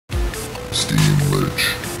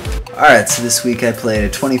Alright, so this week I played a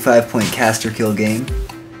 25-point caster kill game.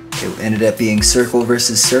 It ended up being circle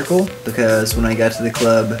versus circle because when I got to the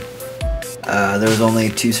club there was only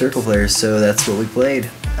 2 circle players, so that's what we played.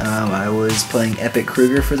 I was playing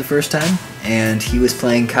eKruegar for the first time, and he was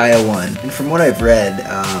playing Kaya 1. And from what I've read,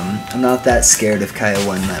 I'm not that scared of Kaya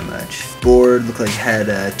 1 that much. Board looked like it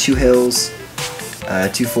had 2 hills,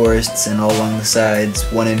 2 forests, and all along the sides,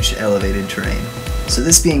 1-inch elevated terrain. So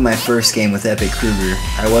this being my first game with eKruegar,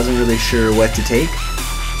 I wasn't really sure what to take.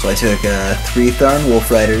 So I took 3 Tharn Wolf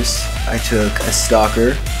Riders, I took a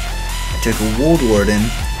Stalker, I took a Wold Warden,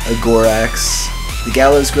 a Gorax, the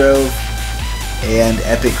Gallows Grove, and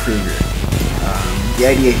eKruegar. The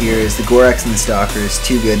idea here is the Gorax and the Stalker is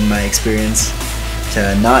too good in my experience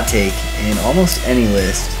to not take in almost any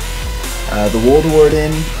list. The Wold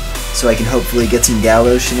Warden, so I can hopefully get some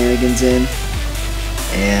Gallows shenanigans in,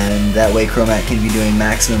 and that way Chromat can be doing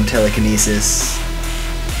maximum telekinesis.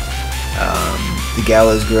 The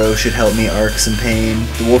Gallows Grove should help me arc some pain.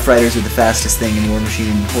 The Wolf Riders are the fastest thing in War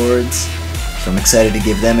Machine Hordes, so I'm excited to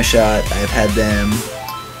give them a shot. I've had them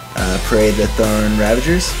parade the Tharn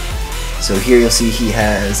Ravagers. So here you'll see he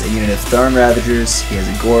has a unit of Tharn Ravagers, he has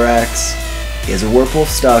a Gorax, he has a Warpwolf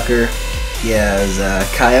Stalker, he has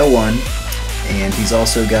Kaya 1, and he's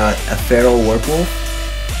also got a Feral Warpwolf,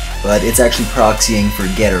 but it's actually proxying for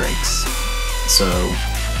Getorix. So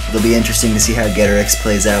it'll be interesting to see how Getorix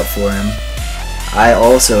plays out for him. I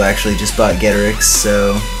also actually just bought Getorix,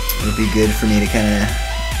 so it'll be good for me to kind of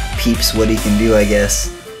peeps what he can do, I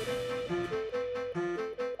guess.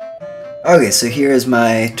 Okay, so here is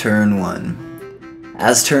my turn 1.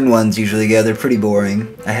 As turn 1s usually go, they're pretty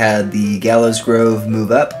boring. I had the Gallows Grove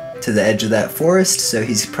move up to the edge of that forest, so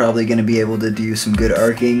he's probably going to be able to do some good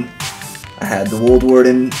arcing. I had the Wold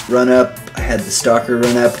Warden run up, I had the Stalker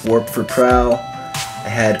run up, warp for Prowl. I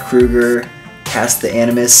had Kruegar cast the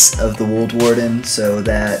Animus of the Wold Warden so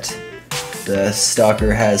that the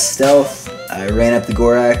Stalker has stealth. I ran up the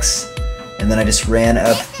Gorax, and then I just ran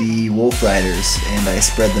up the Wolf Riders, and I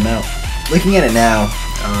spread them out. Looking at it now,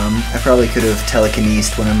 I probably could have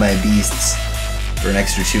telekinesed one of my beasts for an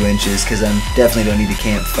extra 2 inches, because I definitely don't need to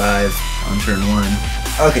camp 5 on turn 1.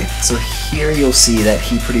 Okay, so here you'll see that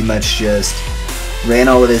he pretty much just ran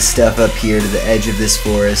all of his stuff up here to the edge of this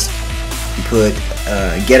forest. He put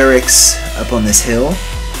Getorix up on this hill,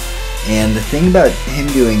 and the thing about him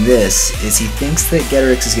doing this is he thinks that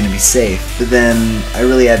Getorix is going to be safe, but then I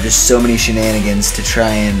really have just so many shenanigans to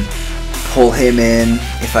try and pull him in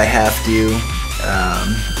if I have to,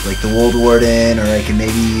 like the Wold Warden, or I can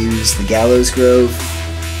maybe use the Gallows Grove.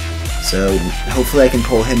 So hopefully I can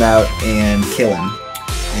pull him out and kill him,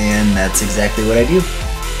 and that's exactly what I do.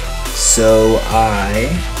 So I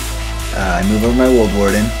move over my Wold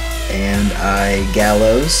Warden, and I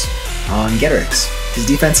Gallows on Getorix. His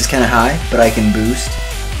defense is kind of high, but I can boost,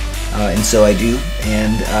 and so I do,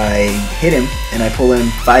 and I hit him, and I pull him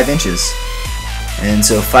 5 inches. And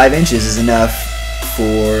so 5 inches is enough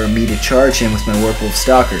for me to charge him with my Warpwolf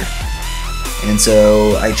Stalker. And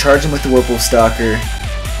so I charge him with the Warpwolf Stalker,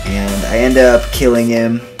 and I end up killing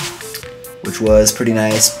him, which was pretty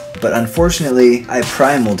nice, but unfortunately I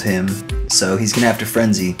primaled him, so he's gonna have to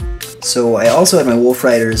frenzy. So I also had my Wolf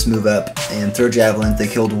Riders move up and throw Javelin. They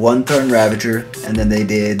killed 1 Tharn Ravager, and then they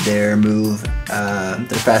did their move,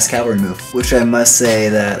 their fast cavalry move, which I must say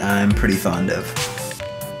that I'm pretty fond of.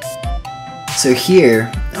 So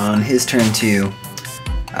here, on his turn 2,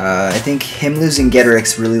 I think him losing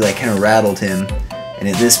Getorix really kind of rattled him, and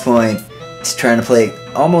at this point he's trying to play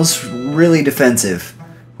almost really defensive,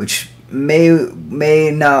 which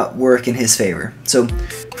may not work in his favor. So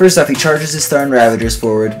first off, he charges his Tharn Ravagers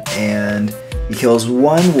forward, and he kills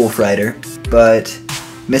 1 Wolf Rider, but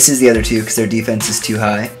misses the other 2 because their defense is too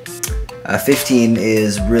high. 15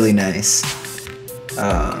 is really nice.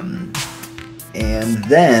 And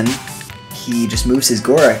then he just moves his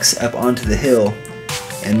Gorax up onto the hill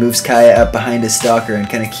and moves Kaya up behind his Stalker and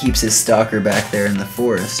kind of keeps his Stalker back there in the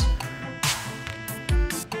forest.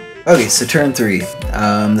 Okay, so turn 3.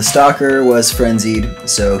 The Stalker was frenzied,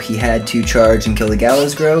 so he had to charge and kill the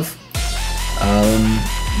Gallows Grove.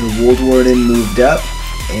 The Wold Warden moved up,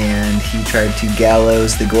 and he tried to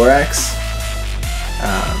Gallows the Gorax.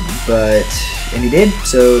 And he did,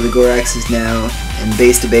 so the Gorax is now in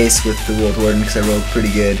base to base with the Wold Warden because I rolled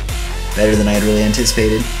pretty good, better than I had really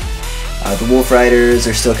anticipated. The Wolf Riders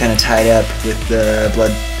are still kind of tied up with the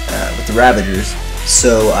with the Ravagers,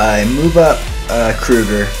 so I move up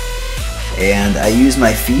Kruegar, and I use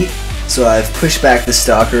my feet. So I've pushed back the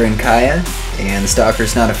Stalker and Kaya, and the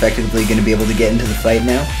Stalker's not effectively going to be able to get into the fight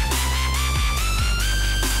now.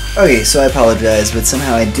 Okay, so I apologize, but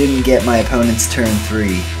somehow I didn't get my opponent's turn 3.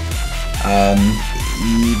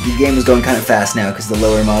 The game was going kind of fast now because of the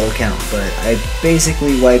lower model count, but I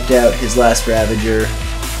basically wiped out his last Ravager.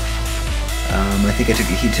 I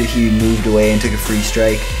think he moved away and took a free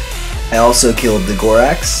strike. I also killed the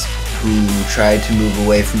Gorax, who tried to move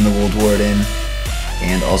away from the Wold Warden,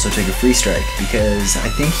 and also took a free strike, because I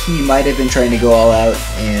think he might have been trying to go all out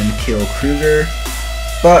and kill Kruegar.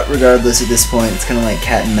 But regardless, at this point, it's kind of like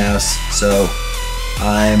cat and mouse, so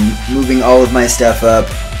I'm moving all of my stuff up.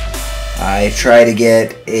 I try to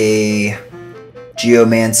get a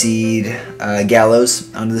Geomancied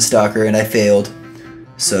Gallows onto the Stalker, and I failed.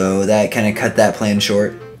 So that kind of cut that plan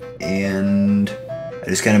short, and I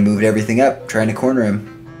just kind of moved everything up, trying to corner him.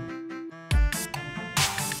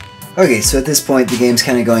 Okay, so at this point, the game's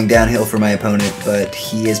kind of going downhill for my opponent, but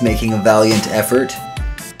he is making a valiant effort.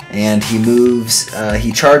 And he moves,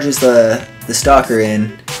 he charges the Stalker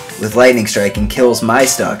in with Lightning Strike and kills my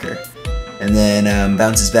Stalker. And then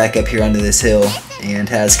bounces back up here onto this hill and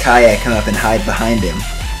has Kaya come up and hide behind him.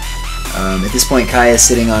 At this point, Kaya is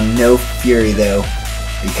sitting on no fury though,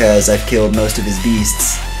 because I've killed most of his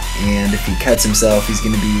beasts. And if he cuts himself, he's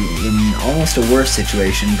going to be in almost a worse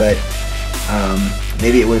situation, but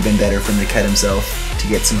maybe it would have been better for him to cut himself to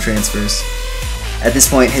get some transfers. At this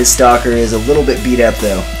point, his Stalker is a little bit beat up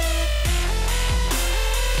though.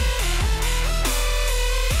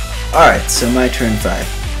 Alright, so my turn 5.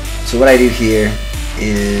 So what I do here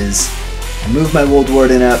is I move my Wold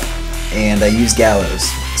Warden up and I use Gallows.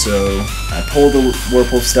 So I pull the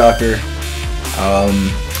Warpwolf Stalker.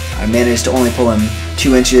 I managed to only pull him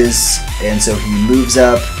 2 inches, and so he moves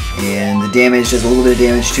up and the damage does a little bit of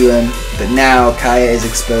damage to him. But now Kaya is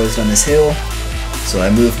exposed on this hill, so I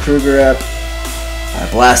move Kruegar up. I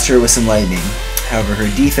blast her with some lightning. However,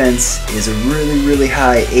 her defense is a really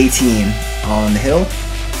high 18 on the hill,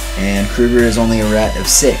 and Kruegar is only a rat of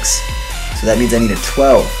 6, so that means I need a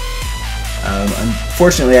 12.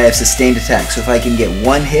 Unfortunately, I have sustained attack, so if I can get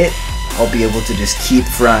 1 hit, I'll be able to just keep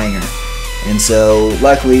frying her. And so,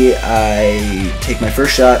 luckily, I take my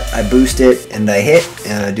first shot, I boost it, and I hit,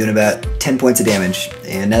 doing about 10 points of damage.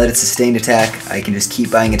 And now that it's sustained attack, I can just keep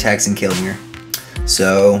buying attacks and killing her.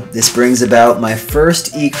 So, this brings about my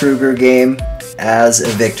first eKruegar game as a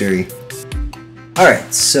victory.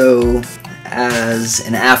 Alright, so as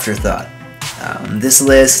an afterthought, this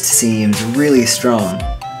list seems really strong,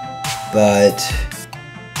 but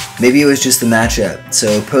maybe it was just the matchup,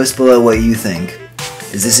 so post below what you think.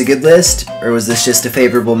 Is this a good list, or was this just a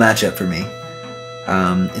favorable matchup for me?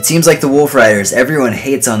 It seems like the Wolf Riders, everyone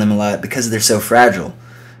hates on them a lot because they're so fragile,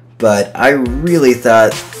 but I really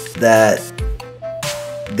thought that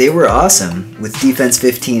they were awesome with defense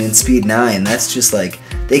 15 and speed 9. That's just like,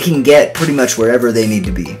 they can get pretty much wherever they need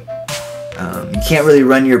to be. You can't really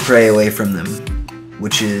run your prey away from them,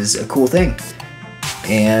 which is a cool thing.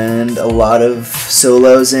 And a lot of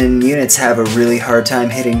solos and units have a really hard time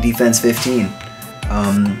hitting defense 15.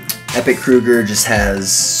 eKruegar just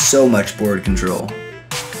has so much board control.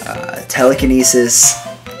 Telekinesis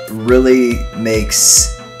really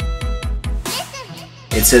makes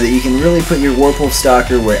it so that you can really put your Warpwolf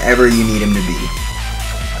Stalker wherever you need him to be.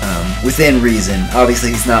 Within reason. Obviously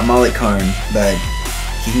he's not Karn, but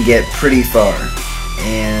he can get pretty far.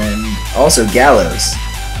 And also Gallows.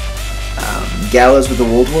 Gallows with the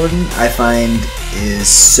Wold Warden, I find, is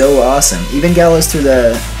so awesome. Even Gallows through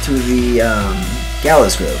the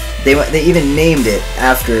Gallows Grove. They even named it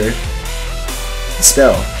after the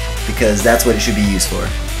spell, because that's what it should be used for,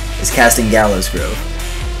 is casting Gallows Grove.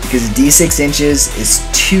 Because D6 inches is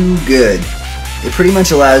too good. It pretty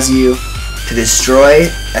much allows you to destroy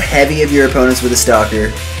a heavy of your opponents with a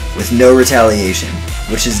Stalker with no retaliation,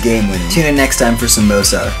 which is game winning. Tune in next time for some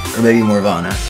Mosar, or maybe Morvana.